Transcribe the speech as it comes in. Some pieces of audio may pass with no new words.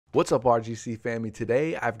What's up, RGC family?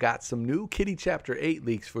 Today I've got some new Kitty Chapter 8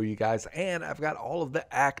 leaks for you guys, and I've got all of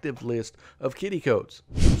the active list of kitty codes.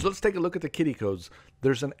 So let's take a look at the kitty codes.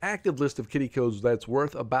 There's an active list of kitty codes that's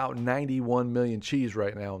worth about 91 million cheese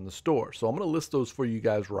right now in the store. So I'm going to list those for you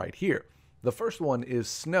guys right here. The first one is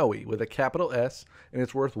Snowy with a capital S, and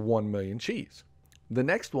it's worth 1 million cheese. The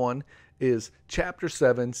next one is Chapter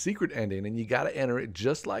 7 Secret Ending, and you got to enter it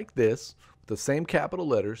just like this, the same capital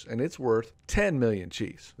letters, and it's worth 10 million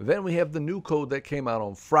cheese. Then we have the new code that came out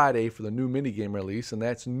on Friday for the new minigame release, and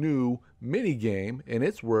that's New Minigame, and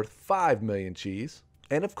it's worth 5 million cheese.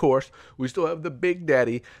 And of course, we still have the Big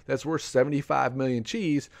Daddy that's worth 75 million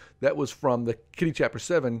cheese. That was from the Kitty Chapter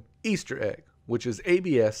 7 Easter egg, which is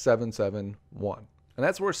ABS 771, and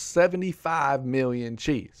that's worth 75 million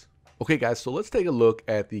cheese. Okay guys, so let's take a look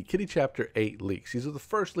at the Kitty Chapter 8 leaks. These are the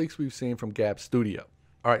first leaks we've seen from Gab Studio.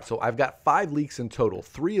 Alright, so I've got 5 leaks in total.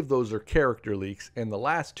 3 of those are character leaks, and the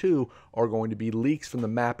last 2 are going to be leaks from the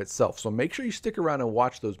map itself. So make sure you stick around and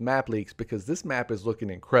watch those map leaks because this map is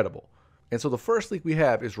looking incredible. And so the first leak we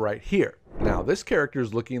have is right here. Now this character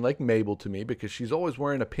is looking like Mabel to me because she's always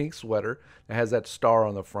wearing a pink sweater that has that star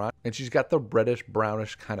on the front, and she's got the reddish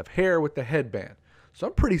brownish kind of hair with the headband. So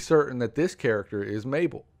I'm pretty certain that this character is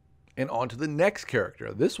Mabel. And on to the next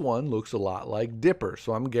character. This one looks a lot like Dipper,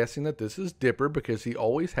 so I'm guessing that this is Dipper because he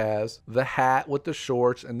always has the hat with the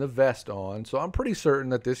shorts and the vest on. So I'm pretty certain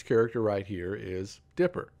that this character right here is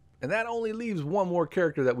Dipper. And that only leaves one more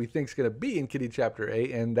character that we think is going to be in Kitty Chapter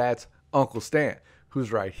 8, and that's Uncle Stan,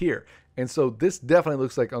 who's right here. And so this definitely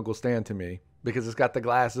looks like Uncle Stan to me because it's got the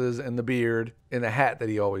glasses and the beard and the hat that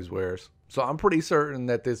he always wears. So I'm pretty certain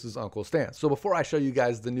that this is Uncle Stan. So before I show you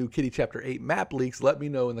guys the new Kitty Chapter 8 map leaks, let me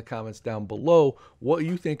know in the comments down below what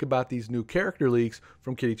you think about these new character leaks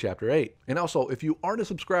from Kitty Chapter 8. And also, if you aren't a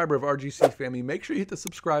subscriber of RGC Family, make sure you hit the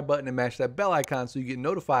subscribe button and mash that bell icon so you get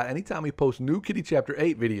notified anytime we post new Kitty Chapter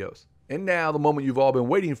 8 videos. And now the moment you've all been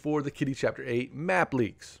waiting for, the Kitty Chapter 8 map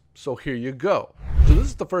leaks. So here you go. So this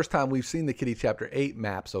is the first time we've seen the Kitty Chapter 8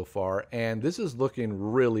 map so far, and this is looking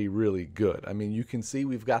really, really good. I mean, you can see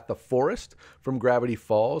we've got the forest from Gravity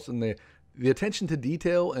Falls, and the attention to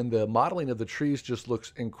detail and the modeling of the trees just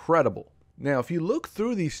looks incredible. Now, if you look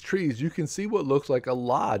through these trees, you can see what looks like a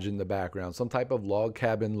lodge in the background, some type of log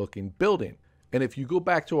cabin looking building. And if you go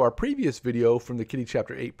back to our previous video from the Kitty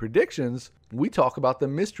Chapter 8 predictions, we talk about the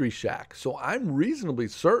Mystery Shack. So I'm reasonably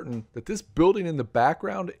certain that this building in the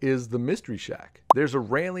background is the Mystery Shack. There's a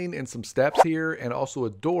railing and some steps here and also a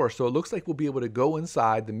door. So it looks like we'll be able to go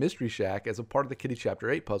inside the Mystery Shack as a part of the Kitty Chapter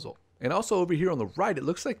 8 puzzle. And also over here on the right, it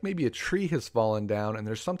looks like maybe a tree has fallen down and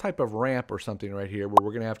there's some type of ramp or something right here where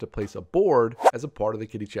we're going to have to place a board as a part of the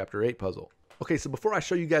Kitty Chapter 8 puzzle. Okay, so before I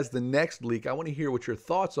show you guys the next leak, I want to hear what your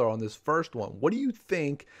thoughts are on this first one. What do you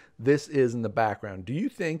think this is in the background? Do you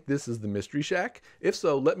think this is the Mystery Shack? If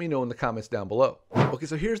so, let me know in the comments down below. Okay,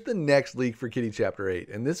 so here's the next leak for Kitty Chapter 8,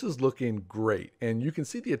 and this is looking great. And you can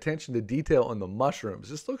see the attention to detail on the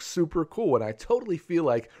mushrooms. This looks super cool, and I totally feel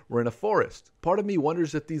like we're in a forest. Part of me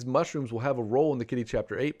wonders if these mushrooms will have a role in the Kitty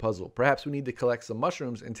Chapter 8 puzzle. Perhaps we need to collect some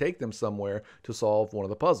mushrooms and take them somewhere to solve one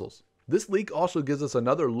of the puzzles. This leak also gives us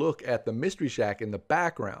another look at the Mystery Shack in the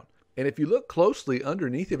background. And if you look closely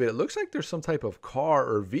underneath of it, it looks like there's some type of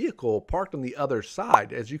car or vehicle parked on the other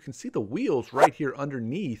side. As you can see the wheels right here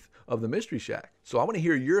underneath of the Mystery Shack. So I want to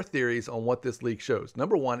hear your theories on what this leak shows.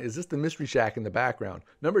 Number 1, is this the Mystery Shack in the background?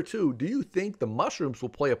 Number 2, do you think the mushrooms will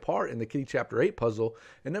play a part in the Kitty Chapter 8 puzzle?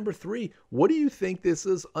 And number 3, what do you think this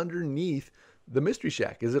is underneath the Mystery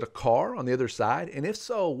Shack? Is it a car on the other side? And if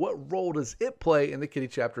so, what role does it play in the Kitty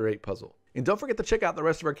Chapter 8 puzzle? And don't forget to check out the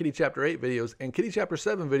rest of our Kitty Chapter 8 videos and Kitty Chapter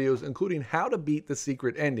 7 videos, including how to beat the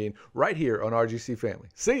secret ending right here on RGC Family.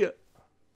 See ya!